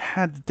she would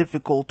had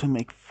difficult to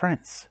make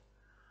friends.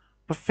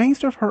 But thanks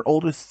to her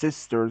older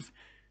sisters,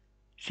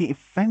 she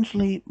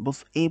eventually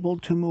was able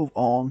to move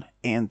on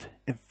and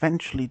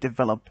eventually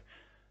develop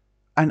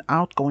an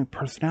outgoing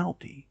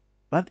personality.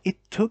 But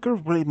it took her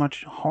really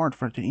much hard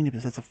for her to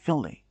inhibit as a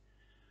filly.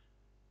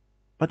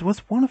 But it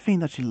was one thing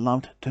that she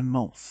loved the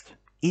most,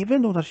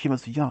 even though that she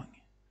was young,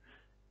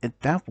 and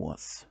that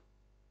was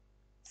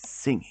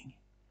singing.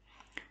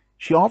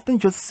 She often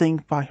just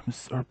sang by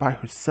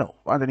herself,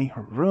 either in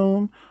her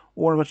room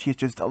or when she's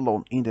just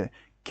alone in the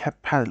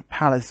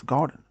palace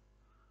garden.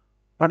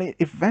 But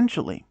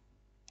eventually,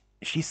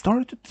 she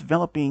started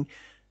developing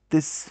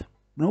this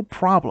no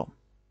problem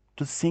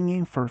to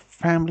singing for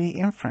family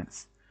and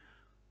friends.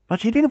 But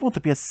she didn't want to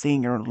be a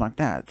singer like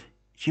that.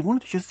 She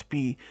wanted to just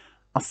be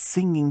a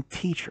singing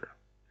teacher.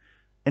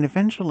 And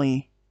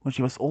eventually, when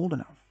she was old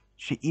enough,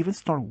 she even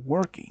started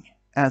working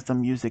as a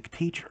music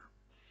teacher.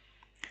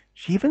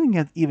 She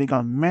even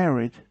got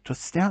married to a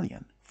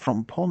stallion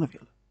from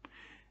Ponyville.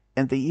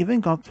 And they even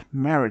got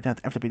married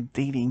after being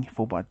dating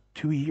for about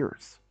 2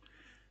 years.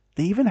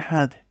 They even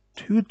had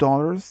 2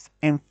 daughters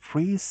and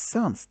 3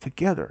 sons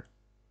together.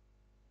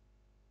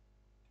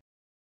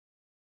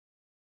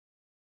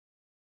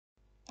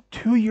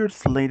 2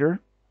 years later,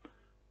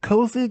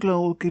 Cozy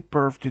Glow gave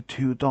birth to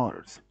 2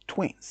 daughters,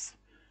 twins.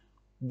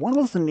 One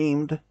was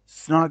named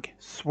Snug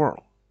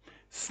Swirl.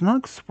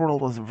 Snug Swirl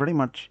was very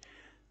much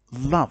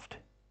loved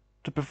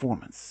the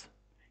performance.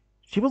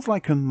 She was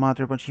like her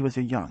mother when she was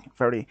young,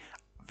 very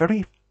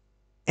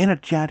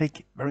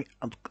energetic, very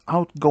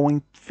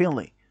outgoing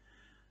filly.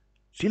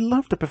 She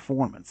loved the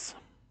performance.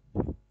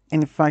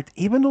 And in fact,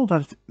 even though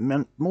that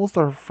most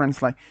of her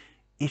friends like,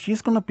 if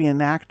she's gonna be an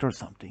actor or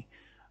something,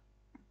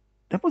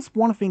 that was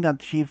one thing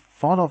that she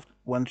thought of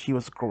when she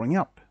was growing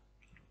up.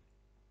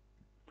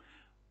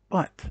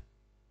 But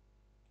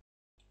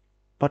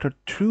her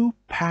true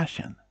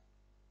passion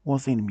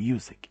was in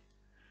music.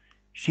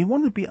 She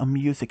wanted to be a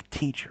music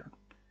teacher.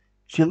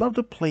 She loved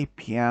to play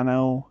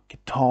piano,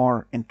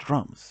 guitar, and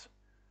drums.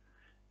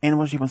 And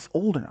when she was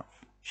old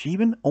enough, she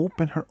even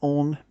opened her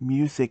own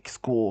music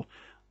school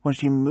when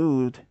she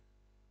moved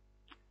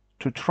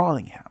to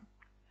Trollingham.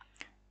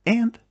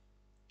 And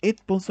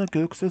it was a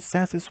good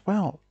success as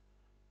well.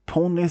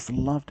 Ponies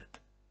loved it.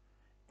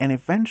 And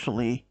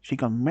eventually she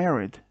got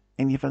married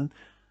and even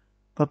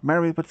got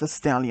married with the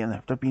stallion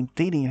after being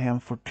dating him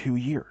for 2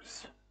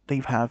 years.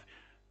 They have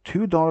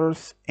 2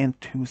 daughters and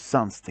 2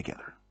 sons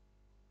together.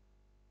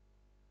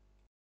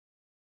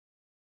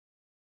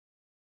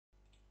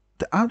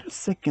 The other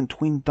second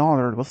twin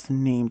daughter was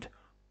named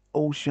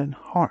Ocean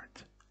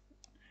Heart.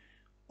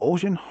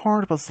 Ocean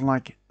Heart was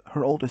like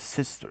her older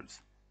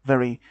sisters,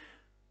 very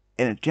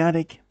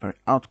energetic, very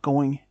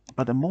outgoing,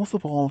 but the most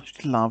of all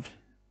she loved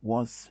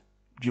was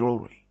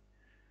jewelry.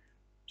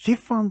 She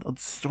found a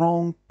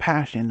strong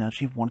passion that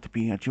she wanted to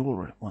be a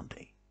jeweler one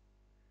day.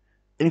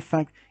 In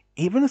fact,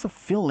 even as a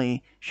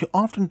filly, she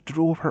often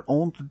drew her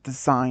own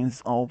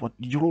designs of what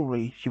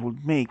jewelry she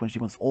would make when she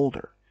was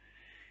older.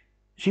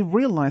 She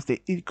realized that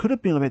it could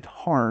have been a bit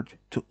hard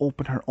to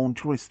open her own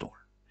jewelry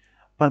store.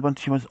 But when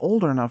she was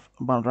older enough,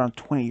 about around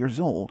 20 years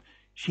old,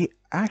 she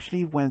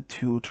actually went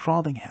to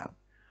Trottingham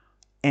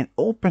and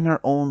opened her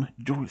own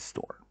jewelry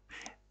store.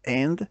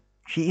 And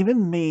she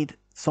even made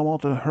some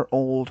of her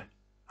old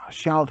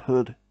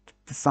childhood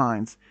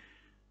designs,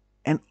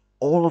 and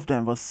all of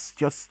them was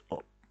just a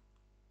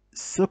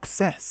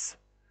success.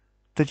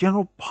 The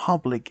general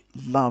public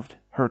loved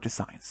her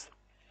designs.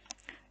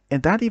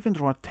 And that even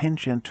drew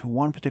attention to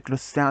one particular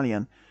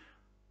stallion,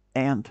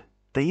 and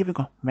they even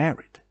got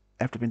married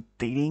after being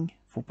dating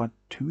for about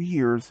 2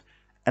 years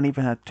and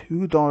even had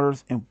 2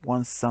 daughters and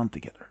 1 son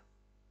together.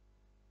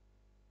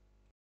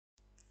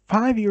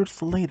 5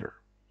 years later,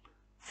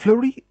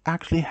 Flurry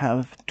actually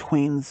have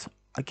twins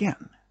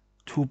again,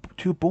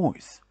 two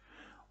boys.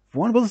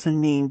 One was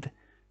named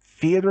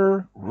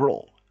Theodore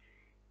Roll.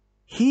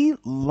 He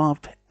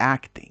loved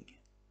acting,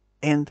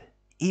 and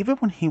even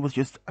when he was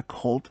just a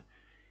colt,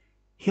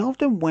 he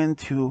often went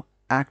to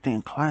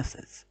acting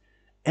classes,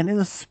 and it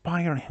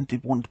inspired him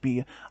to want to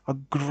be a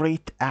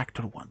great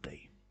actor one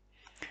day.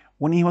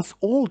 When he was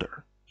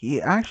older,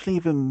 he actually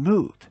even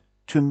moved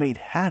to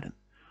Manhattan,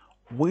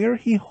 where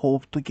he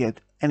hoped to get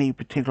any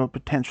particular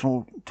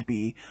potential to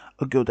be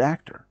a good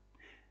actor,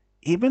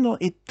 even though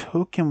it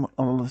took him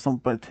a little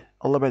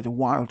bit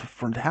while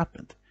for it to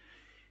happen.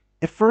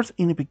 At first,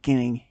 in the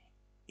beginning,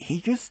 he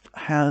just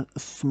had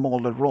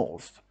smaller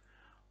roles,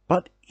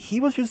 but he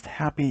was just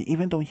happy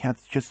even though he had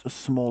just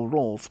small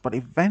roles. But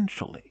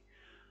eventually,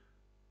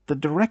 the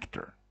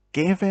director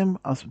gave him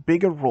as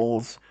bigger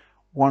roles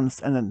once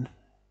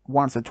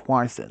or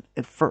twice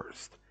at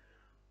first.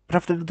 But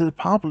after the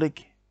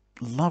public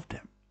loved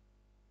him,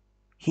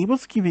 he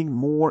was giving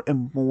more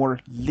and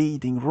more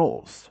leading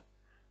roles.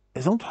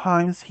 And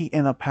sometimes he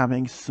ended up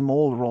having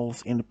small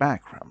roles in the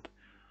background,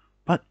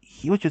 but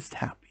he was just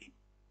happy.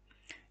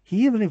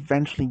 He even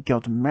eventually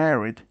got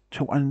married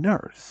to a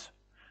nurse,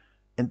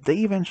 and they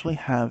eventually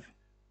have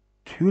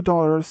two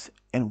daughters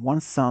and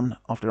one son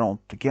of their own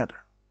together.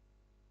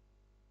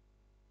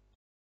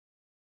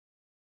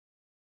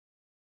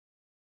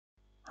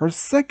 Her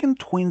second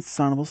twin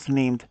son was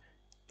named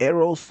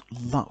Eros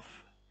Love.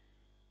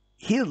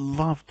 He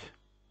loved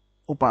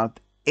about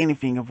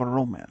anything of a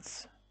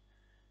romance.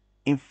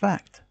 In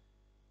fact,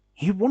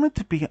 he wanted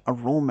to be a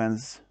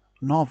romance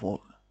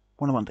novel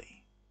one day.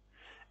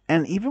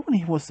 And even when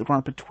he was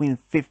around between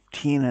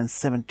 15 and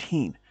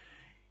 17,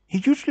 he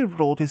usually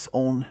wrote his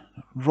own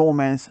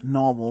romance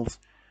novels,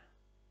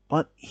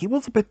 but he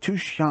was a bit too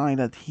shy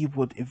that he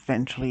would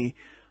eventually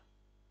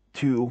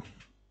to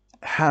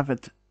have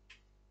it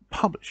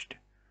published.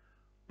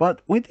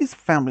 But with his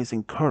family's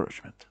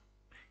encouragement,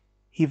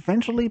 he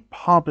eventually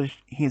published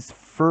his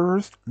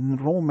first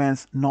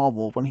romance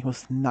novel when he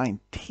was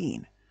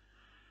 19.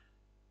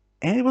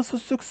 And it was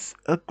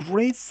a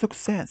great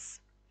success.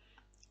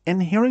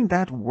 And hearing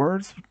that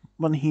words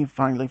when he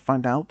finally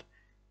found out,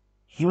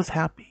 he was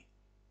happy.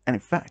 And in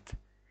fact,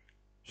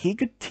 he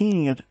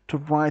continued to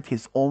write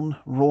his own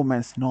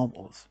romance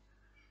novels.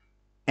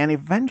 And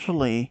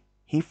eventually,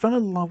 he fell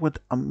in love with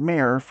a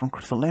mayor from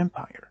Crystal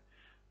Empire.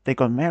 They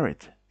got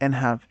married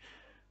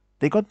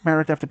they got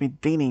married after being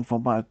dating for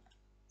about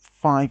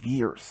 5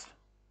 years.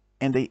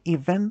 And they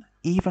even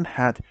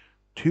had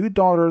two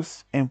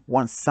daughters and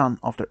one son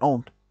of their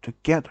own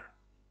together.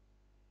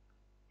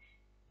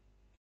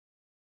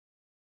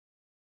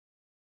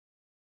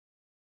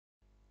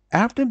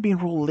 After being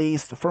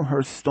released from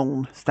her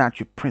stone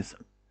statue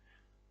prison,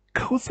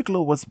 Cozy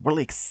Glow was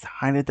really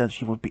excited that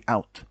she would be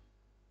out.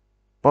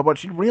 But when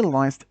she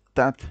realized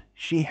that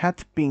she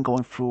had been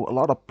going through a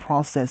lot of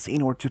process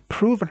in order to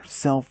prove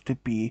herself to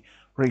be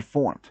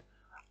reformed.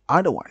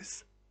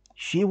 Otherwise,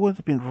 she would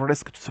have been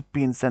risked of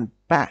being sent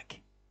back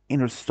in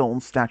her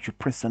stone statue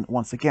prison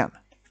once again.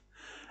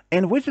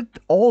 And with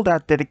all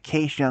that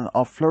dedication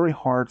of Flurry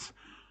Heart's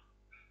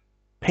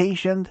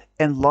patience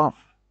and love,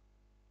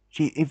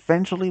 she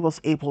eventually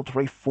was able to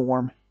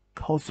reform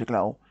Cozy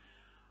Glow,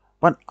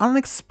 but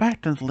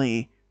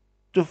unexpectedly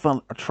she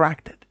felt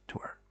attracted to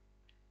her.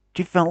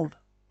 She fell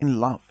in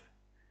love.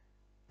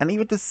 And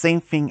even the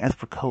same thing as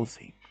for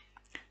Cozy.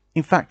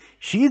 In fact,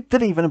 she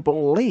didn't even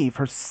believe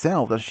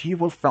herself that she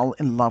would fall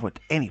in love with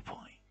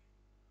anybody.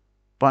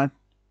 But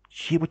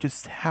she was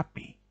just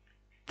happy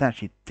that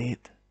she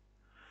did.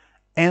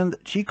 And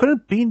she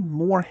couldn't be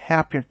more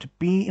happier to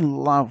be in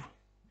love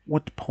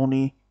with the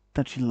pony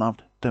that she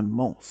loved the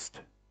most.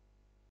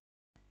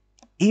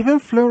 Even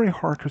Flurry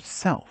Heart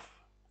herself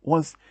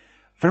was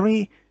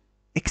very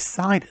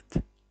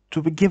excited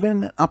to be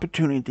given an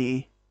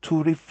opportunity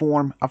to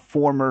reform a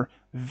former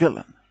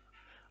villain,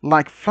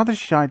 like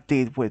Fluttershy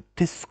did with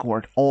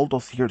Discord all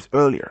those years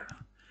earlier.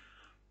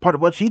 But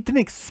what she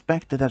didn't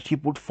expect that she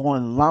would fall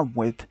in love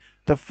with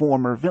the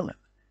former villain,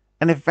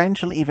 and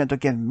eventually even to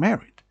get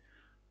married.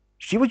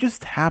 She was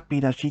just happy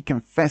that she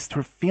confessed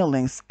her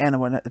feelings and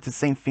the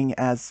same thing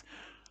as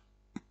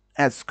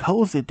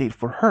Cozy did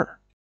for her.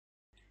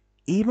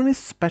 Even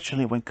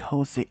especially when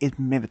Cozy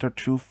admitted her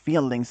true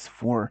feelings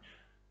for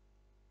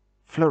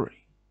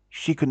Flurry.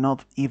 She could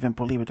not even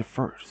believe it at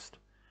first.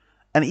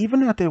 And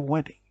even at their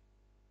wedding,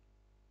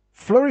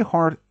 Flurry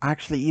Heart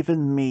actually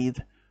even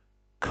made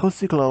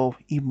Cozy Glow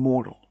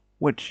immortal,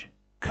 which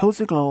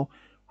Cozy Glow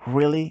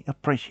really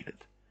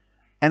appreciated.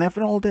 And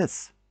after all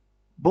this,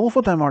 both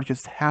of them are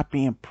just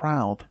happy and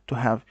proud to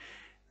have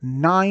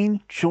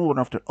 9 children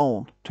of their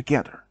own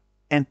together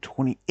and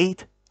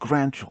 28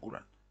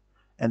 grandchildren.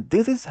 And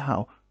this is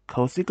how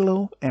Cozy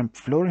Glow and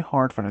Flurry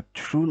Heart found a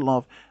true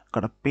love,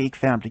 got a big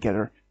family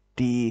together.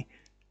 The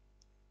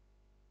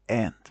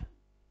end.